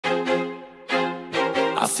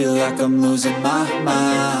I feel like I'm losing my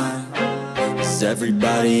mind. Is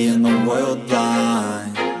everybody in the world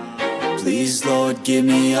blind? Please, Lord, give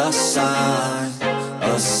me a sign,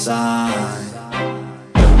 a sign.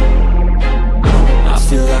 I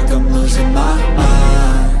feel like I'm losing my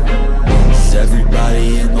mind. Is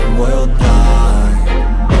everybody in the world blind?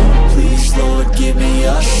 Please, Lord, give me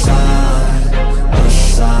a sign, a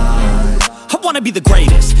sign. I wanna be the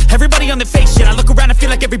greatest. Everybody on the fake shit. I look around and feel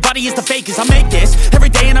like everybody is the fakest. I make this every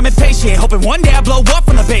day and I'm impatient, hoping one day I blow up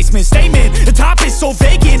from the basement. Statement, the top is so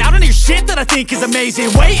vacant. I don't hear shit that I think is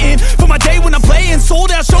amazing. Waiting for my day when I'm playing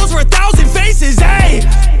sold out shows for 1,000 faces. Hey,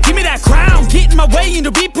 give me that crown, get in my way and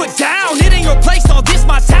to be put down. It ain't your place, all this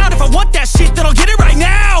my town. If I want that shit, then I'll get it right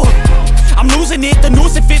now. I'm losing it, the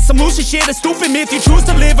noose it fits. I'm losing shit, a stupid myth. You choose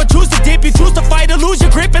to live or choose to dip. You choose to fight or lose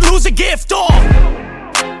your grip and lose a gift.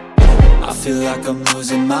 I feel like I'm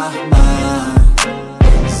losing my mind.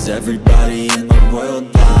 Is everybody in the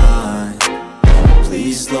world blind?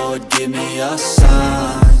 Please, Lord, give me a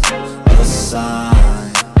sign, a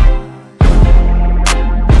sign.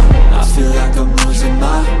 I feel like I'm losing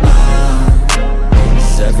my mind.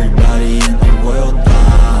 Is everybody in the world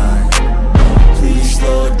blind? Please,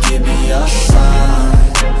 Lord, give me a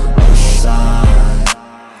sign, a sign.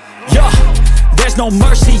 Yeah. There's no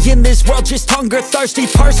mercy in this world, just hunger-thirsty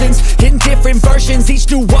persons in different versions. Each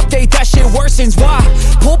new update, that shit worsens. Why?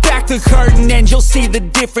 Pull back the curtain and you'll see the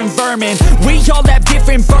different vermin. We all have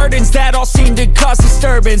different burdens that all seem to cause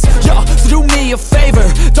disturbance. Yo, so do me a favor,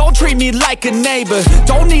 don't treat me like a neighbor.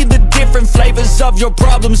 Don't need the different flavors of your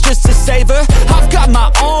problems just to savor. I've got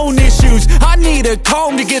my own issues, I need a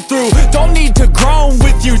comb to get through. Don't need to groan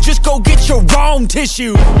with you, just go get your own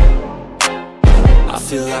tissue. I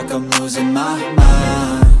feel like I'm losing my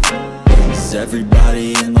mind. Is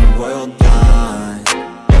everybody in the world blind?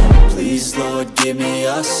 Please, Lord, give me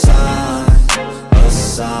a sign, a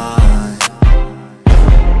sign.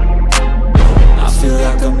 I feel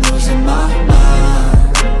like I'm losing my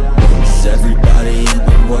mind. Is everybody in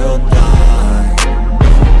the world blind?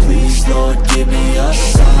 Please, Lord, give me a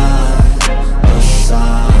sign, a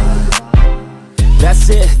sign. That's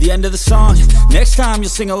it, the end of the song. Next time you'll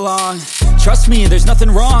sing along. Trust me, there's nothing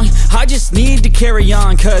wrong. I just need to carry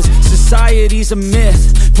on, cause society's a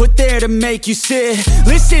myth put there to make you sit.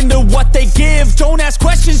 Listen to what they give. Don't ask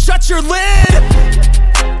questions, shut your lid.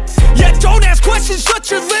 Yeah, don't ask questions, shut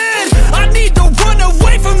your lid. I need to run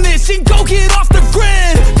away from this and go get off the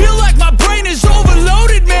grid. Feel like my brain is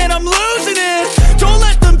overloaded, man, I'm losing it. Don't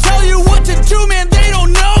let them tell you what to do, man, they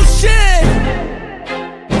don't know shit.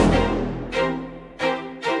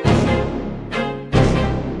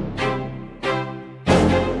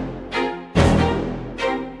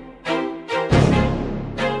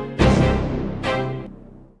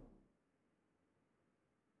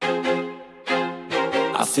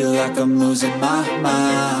 I feel like I'm losing my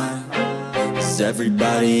mind. Is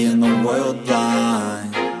everybody in the world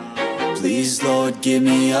blind? Please, Lord, give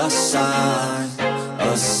me a sign,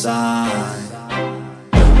 a sign.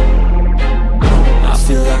 I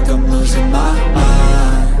feel like I'm losing my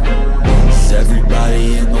mind. Is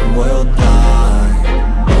everybody in the world blind?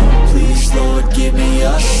 Please, Lord, give me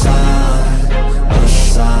a sign, a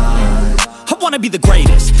sign. I wanna be the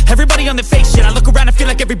greatest. Everybody on the fake shit. I look around and feel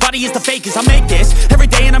like everybody is the fakest. I make this every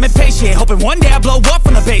day and I'm impatient, hoping one day I blow up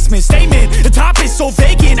from the basement. Statement, the top is so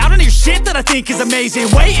vacant. I don't hear shit that I think is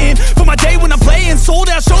amazing. Waiting for my day when I'm playing sold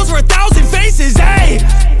out shows for 1,000 faces. Hey,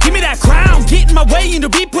 give me that crown, get in my way and to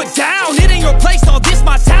be put down. It ain't your place, all this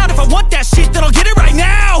my town. If I want that shit, then I'll get it right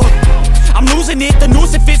now. I'm losing it, the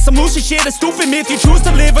noose it fits. I'm losing shit, a stupid myth. You choose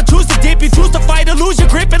to live or choose to dip. You choose to fight or lose your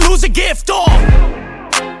grip and lose a gift.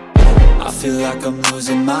 I feel like I'm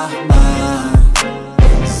losing my mind.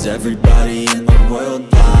 Is everybody in the world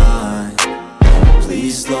blind?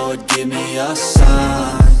 Please, Lord, give me a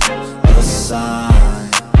sign, a sign.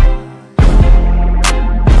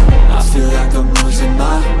 I feel like I'm losing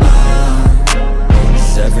my mind.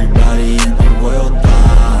 Is everybody in the world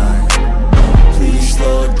blind? Please,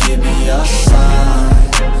 Lord, give me a sign,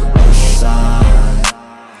 a sign.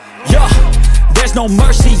 Yeah. There's no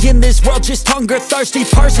mercy in this world, just hunger-thirsty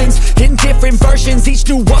persons in different versions. Each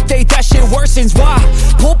new update, that shit worsens. Why?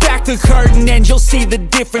 Pull back the curtain and you'll see the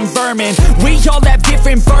different vermin. We all have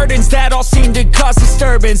different burdens that all seem to cause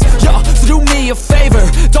disturbance. Yo, so do me a favor,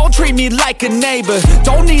 don't treat me like a neighbor.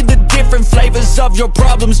 Don't need the different flavors of your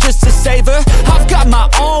problems just to savor. I've got my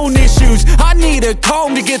own issues, I need a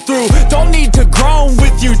comb to get through. Don't need to groan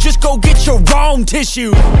with you, just go get your own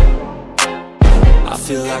tissue. I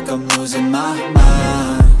feel like I'm losing my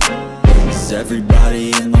mind. Is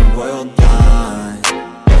everybody in the world blind?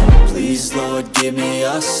 Please, Lord, give me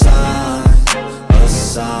a sign, a sign.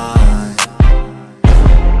 sign.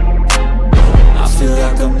 I feel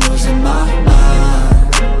like I'm losing my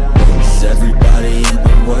mind. Is everybody in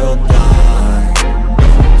the world blind?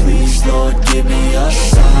 Please, Lord, give me a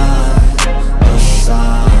sign, a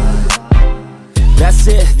sign. That's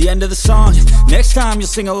it, the end of the song. Next time you'll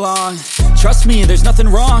sing along. Trust me, there's nothing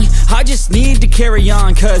wrong. I just need to carry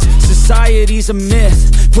on, cause society's a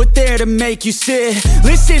myth put there to make you sit.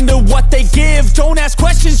 Listen to what they give. Don't ask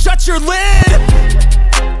questions, shut your lid.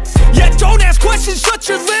 Yeah, don't ask questions, shut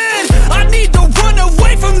your lid. I need to run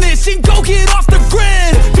away from this and go get off the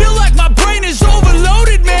grid. Feel like my brain is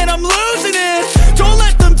overloaded, man, I'm losing it. Don't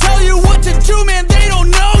let them tell you what to do, man, they don't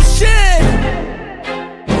know shit.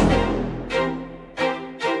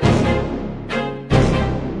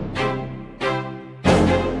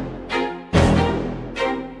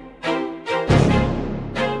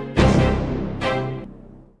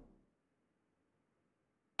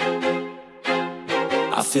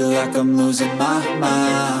 I feel like I'm losing my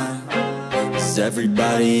mind. Is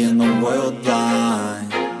everybody in the world blind?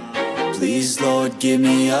 Please, Lord, give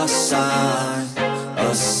me a sign,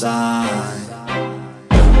 a sign.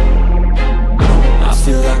 I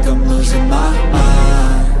feel like I'm losing my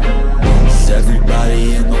mind. Is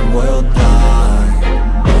everybody in the world blind?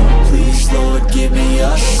 Please, Lord, give me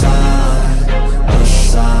a sign, a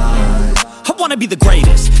sign. I wanna be the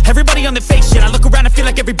greatest. Everybody on the fake shit. I look around and feel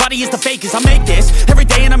like everybody is the fakest. I make this every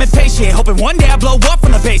day and I'm impatient, hoping one day I blow up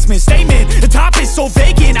from the basement. Statement, the top is so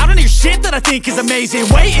vacant. I don't hear shit that I think is amazing.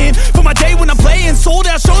 Waiting for my day when I'm playing sold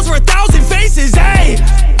out shows for 1,000 faces. Hey,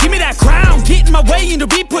 give me that crown, get in my way and to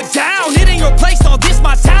be put down. It ain't your place, all this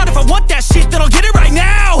my town. If I want that shit, then I'll get it right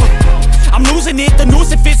now. I'm losing it, the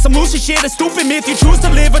noose it fits, I'm losing shit. A stupid myth, you choose to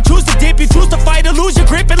live or choose to dip. You choose to fight or lose your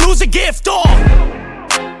grip and lose a gift.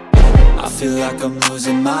 I feel like I'm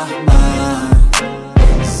losing my mind.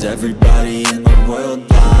 Is everybody in the world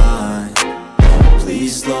blind?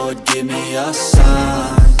 Please, Lord, give me a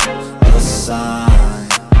sign, a sign.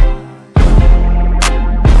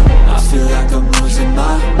 I feel like I'm losing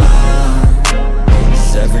my mind.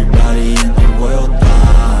 Is everybody in the world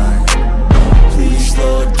blind? Please,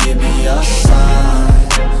 Lord, give me a sign,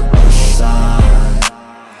 a sign.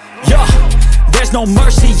 Yeah. There's no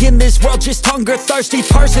mercy in this world, just hunger-thirsty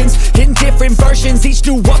persons in different versions. Each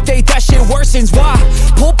new update, that shit worsens. Why?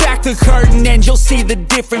 Pull back the curtain and you'll see the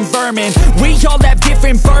different vermin. We all have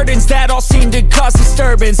different burdens that all seem to cause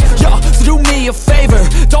disturbance. Yo, so do me a favor,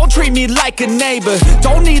 don't treat me like a neighbor.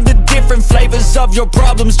 Don't need the different flavors of your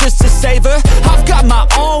problems just to savor. I've got my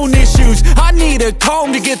own issues, I need a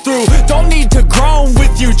comb to get through. Don't need to groan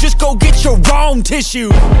with you, just go get your own tissue.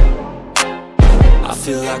 I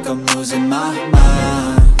feel like I'm losing my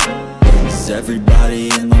mind. Is everybody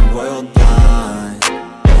in the world blind?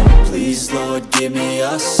 Please, Lord, give me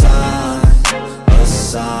a sign, a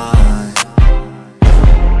sign.